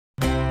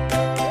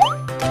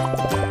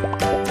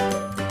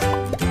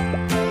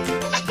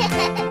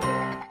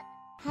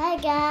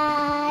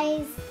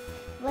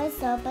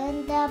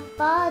the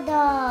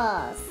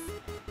bottles.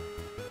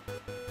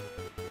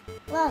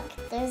 Look,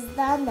 there's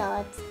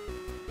donuts.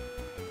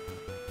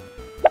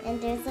 And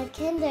there's a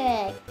Kinder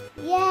Egg.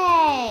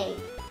 Yay!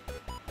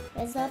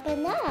 Let's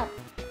open up.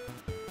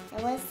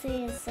 And let's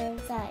see what's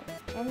inside.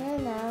 I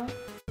don't know.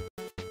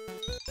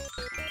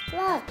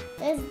 Look,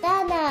 there's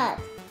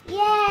donuts.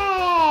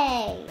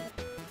 Yay!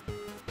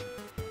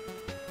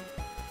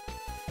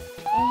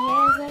 And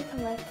here's a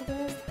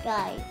collector's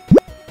guide.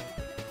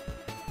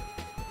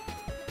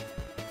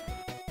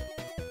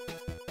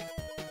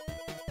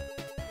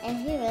 And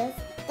here is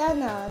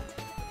Donald.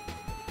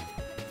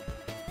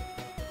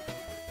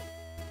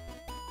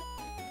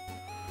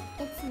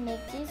 It's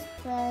Mickey's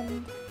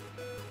friend.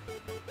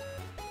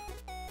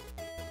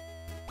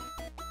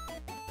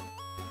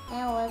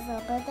 And let's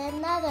open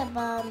another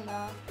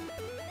bundle.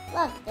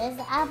 Look, there's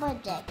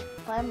Applejack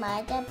for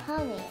My Dead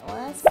Pony.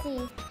 Let's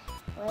see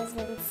what's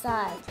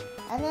inside.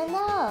 I don't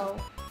know.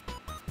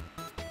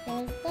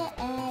 Here's the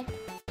egg.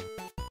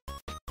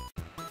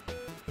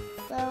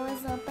 So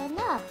let's open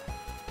up.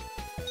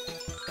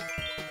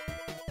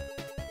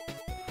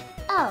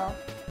 Oh,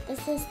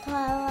 this is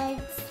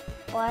Twilight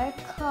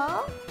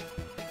Sparkle.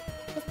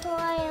 It's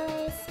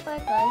Twilight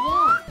Sparkle,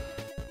 yeah.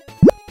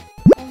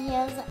 And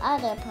here's the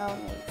other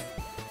ponies.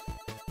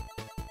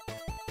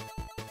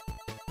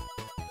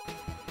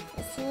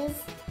 This is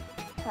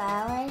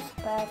Twilight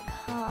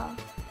Sparkle.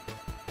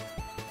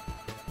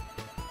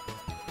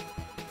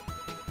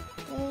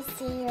 Do you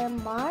see your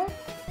mark?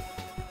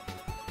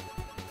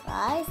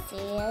 I see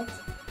it.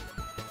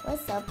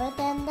 Let's open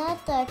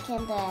another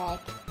Kinder Egg.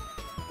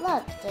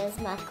 Look, there's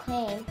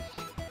McQueen,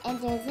 and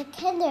there's a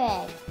Kinder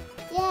Egg.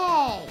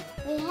 Yay!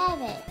 We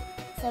have it.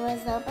 So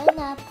let's open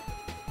up.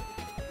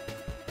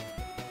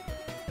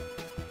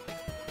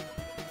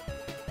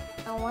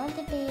 I want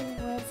to be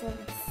what's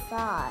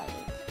inside.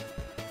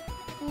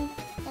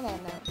 I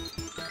don't know.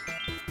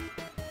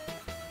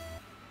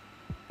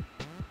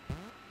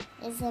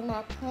 Is it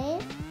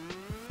McQueen?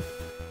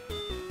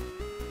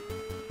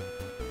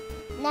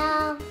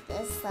 No,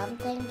 there's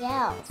something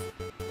else.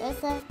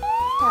 There's a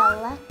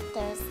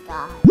collector's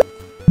guide.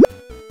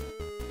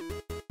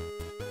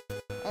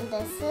 And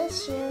this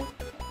is you.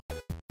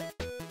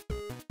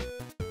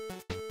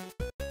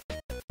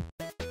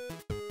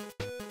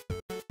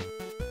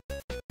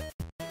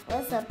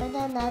 Let's open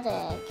another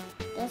egg.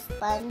 There's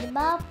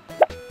SpongeBob.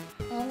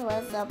 And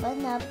let's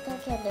open up the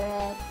Kinder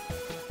Egg.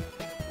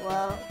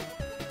 Whoa.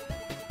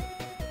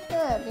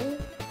 Really?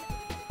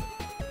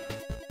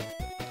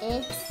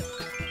 It's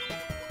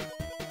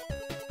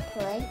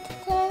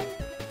plankton.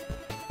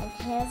 And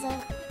here's a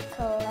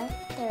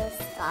collector's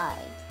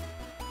guide.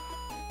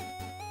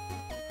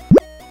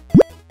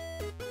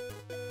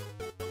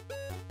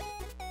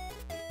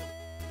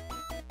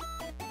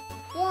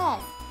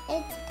 Yes,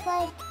 it's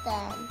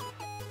plankton.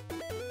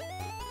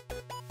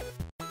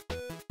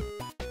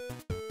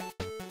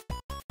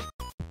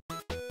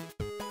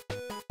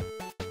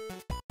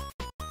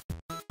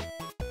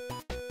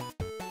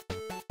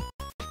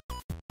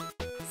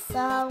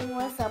 So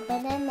let's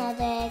open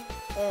another egg.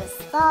 There's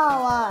Star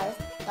Wars.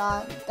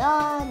 Dun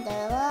dun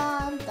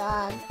dun dun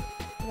dun.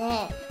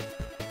 Yeah.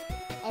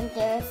 And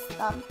there's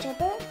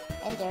Stormtrooper.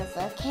 And there's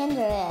a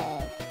Kinder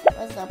Egg.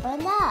 Let's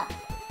open up.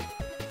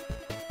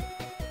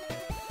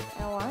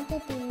 I want to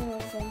be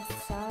what's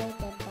inside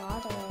the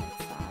bottle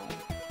inside.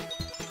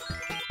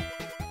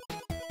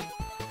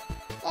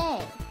 Hey,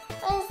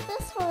 what is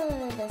this one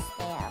with the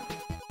stamp?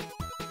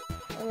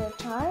 Is it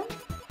a charm?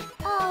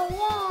 Oh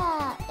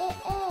yeah, it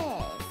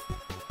is.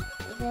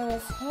 You can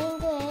just hang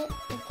it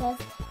because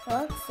it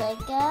looks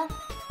like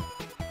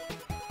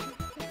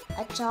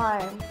a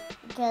charm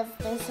because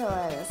there's a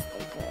little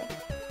sticker.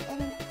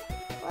 And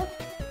look,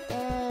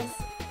 there's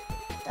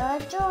the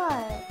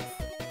drawers.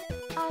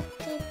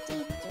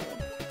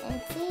 And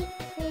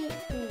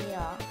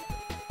C3PO.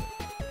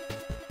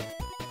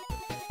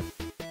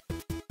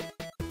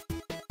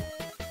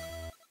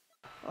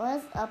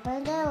 Let's open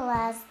the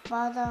last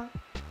bottle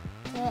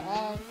to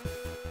egg.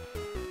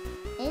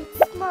 It's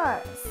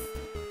S'mores.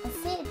 I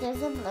see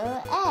there's a blue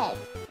egg.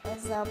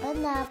 Let's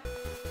open up.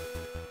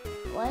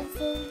 What's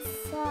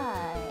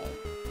inside?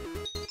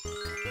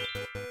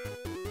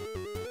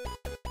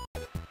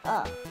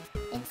 Oh,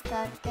 it's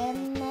got good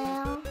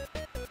mail.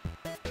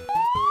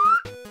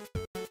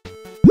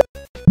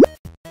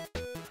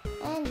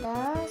 And there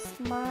are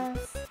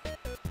S'mores.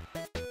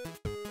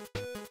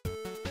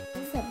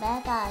 He's a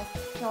bad guy.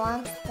 He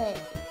wants to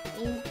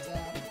eat them.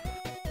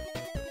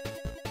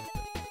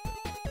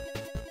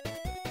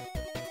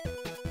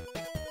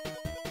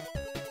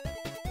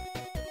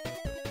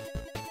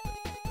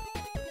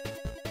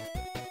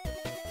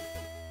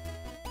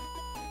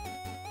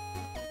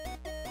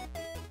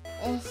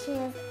 And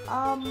here's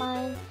all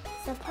my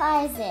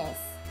surprises.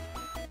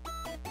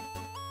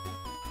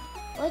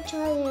 Which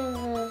one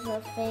is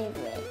your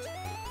favorite?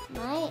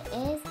 Mine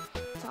is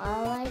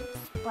Twilight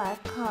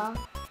Sparkle.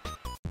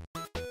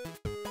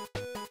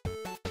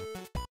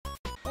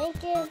 Thank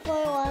you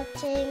for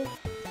watching.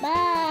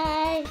 Bye!